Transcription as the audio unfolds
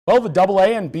Well, the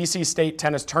AA and BC State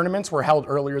tennis tournaments were held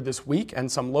earlier this week,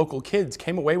 and some local kids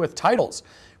came away with titles.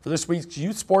 For this week's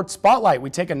Youth Sports Spotlight, we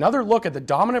take another look at the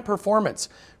dominant performance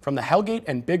from the Hellgate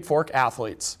and Big Fork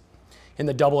athletes. In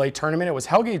the AA tournament, it was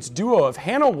Hellgate's duo of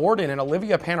Hannah Warden and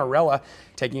Olivia Panarella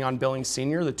taking on Billings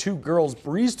Senior. The two girls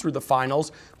breezed through the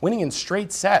finals, winning in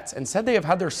straight sets, and said they have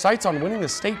had their sights on winning the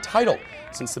state title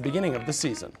since the beginning of the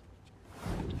season.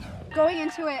 Going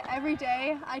into it every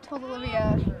day, I told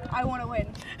Olivia, I want to win.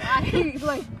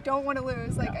 I don't want to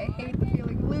lose. I hate the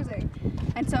feeling of losing.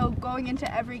 And so going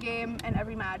into every game and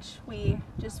every match, we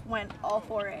just went all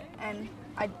for it, and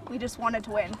we just wanted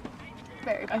to win.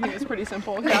 I think it was pretty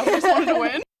simple. Yeah, we just wanted to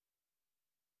win.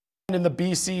 In the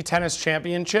BC Tennis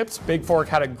Championships, Big Fork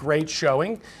had a great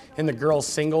showing. In the girls'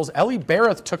 singles, Ellie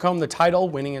Barrett took home the title,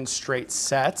 winning in straight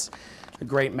sets. A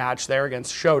great match there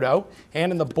against Shodo.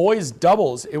 And in the boys'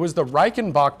 doubles, it was the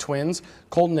Reichenbach twins,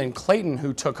 Colton and Clayton,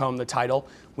 who took home the title.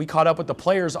 We caught up with the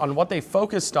players on what they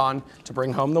focused on to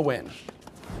bring home the win.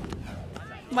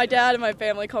 My dad and my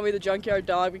family call me the junkyard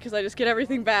dog because I just get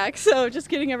everything back. So just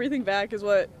getting everything back is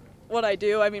what I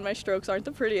do. I mean, my strokes aren't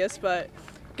the prettiest, but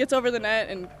gets over the net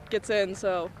and gets in,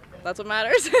 so that's what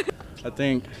matters. I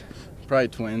think probably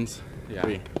twins. Yeah.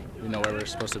 We know where we're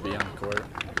supposed to be on the court.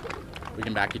 We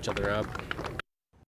can back each other up.